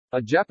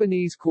A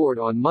Japanese court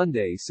on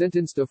Monday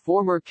sentenced a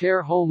former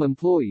care home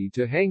employee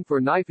to hang for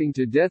knifing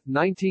to death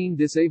 19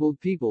 disabled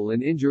people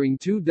and injuring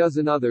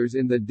 24 others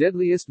in the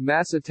deadliest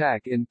mass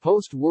attack in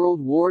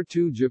post-World War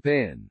II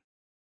Japan.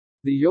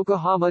 The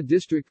Yokohama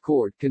District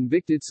Court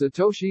convicted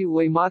Satoshi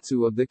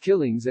Uematsu of the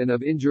killings and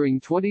of injuring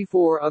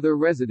 24 other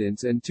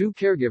residents and 2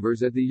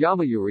 caregivers at the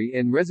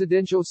Yamayuri-en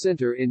residential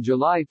center in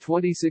July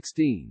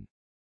 2016.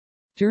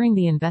 During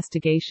the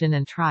investigation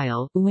and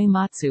trial,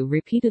 Uematsu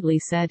repeatedly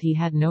said he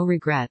had no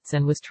regrets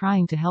and was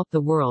trying to help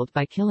the world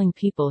by killing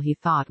people he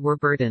thought were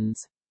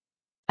burdens.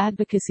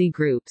 Advocacy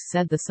groups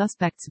said the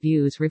suspect's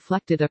views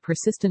reflected a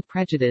persistent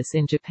prejudice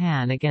in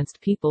Japan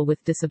against people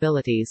with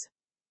disabilities.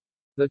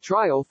 The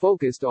trial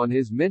focused on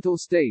his mental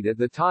state at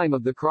the time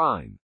of the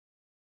crime.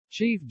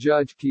 Chief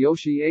Judge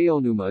Kiyoshi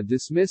Aonuma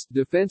dismissed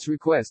defense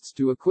requests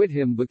to acquit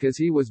him because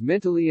he was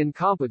mentally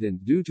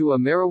incompetent due to a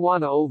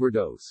marijuana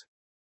overdose.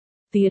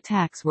 The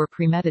attacks were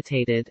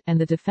premeditated, and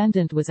the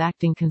defendant was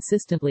acting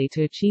consistently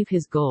to achieve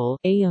his goal,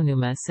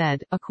 Aonuma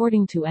said,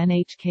 according to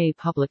NHK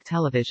Public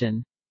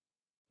Television.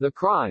 The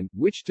crime,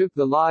 which took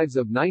the lives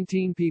of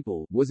 19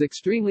 people, was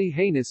extremely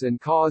heinous and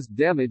caused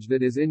damage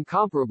that is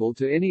incomparable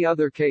to any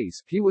other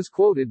case, he was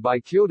quoted by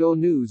Kyodo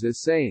News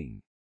as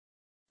saying.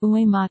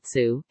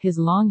 Uematsu, his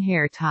long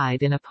hair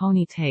tied in a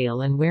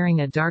ponytail and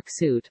wearing a dark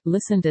suit,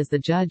 listened as the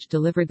judge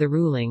delivered the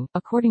ruling,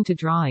 according to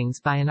drawings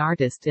by an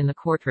artist in the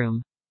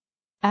courtroom.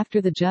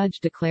 After the judge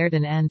declared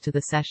an end to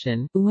the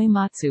session,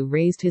 Uematsu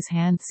raised his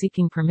hand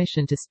seeking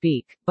permission to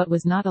speak, but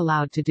was not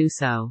allowed to do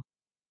so.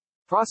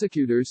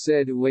 Prosecutors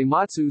said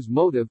Uematsu's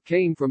motive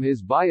came from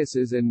his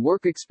biases and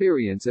work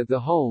experience at the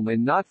home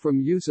and not from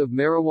use of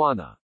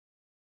marijuana.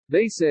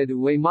 They said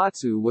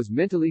Uematsu was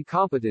mentally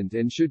competent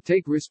and should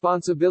take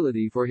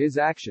responsibility for his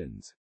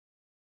actions.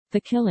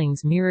 The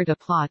killings mirrored a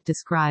plot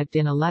described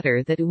in a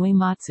letter that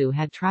Uematsu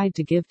had tried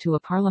to give to a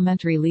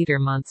parliamentary leader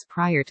months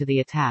prior to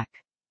the attack.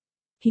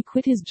 He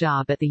quit his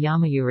job at the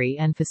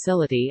Yamayuri-en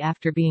facility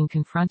after being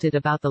confronted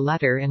about the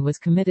letter and was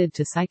committed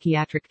to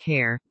psychiatric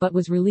care, but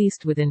was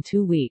released within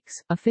 2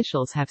 weeks,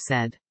 officials have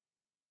said.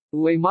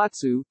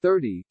 Uematsu,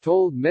 30,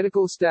 told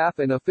medical staff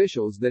and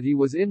officials that he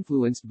was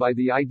influenced by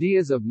the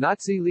ideas of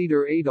Nazi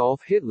leader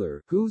Adolf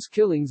Hitler, whose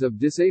killings of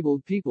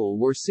disabled people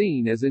were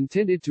seen as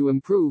intended to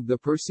improve the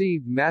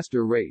perceived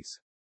master race.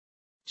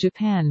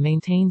 Japan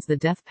maintains the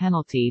death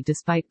penalty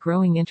despite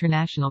growing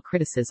international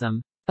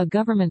criticism. A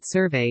government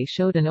survey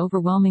showed an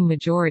overwhelming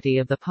majority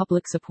of the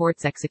public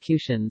supports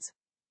executions.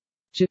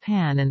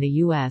 Japan and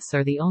the U.S.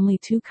 are the only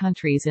 2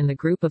 countries in the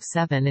group of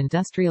 7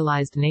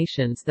 industrialized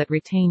nations that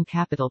retain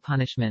capital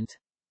punishment.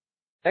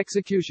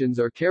 Executions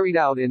are carried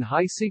out in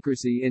high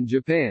secrecy in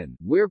Japan,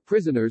 where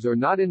prisoners are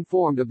not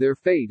informed of their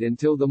fate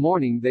until the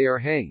morning they are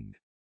hanged.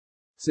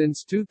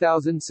 Since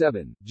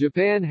 2007,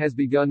 Japan has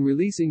begun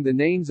releasing the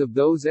names of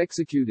those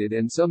executed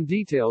and some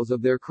details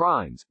of their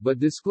crimes, but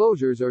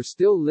disclosures are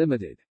still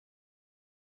limited.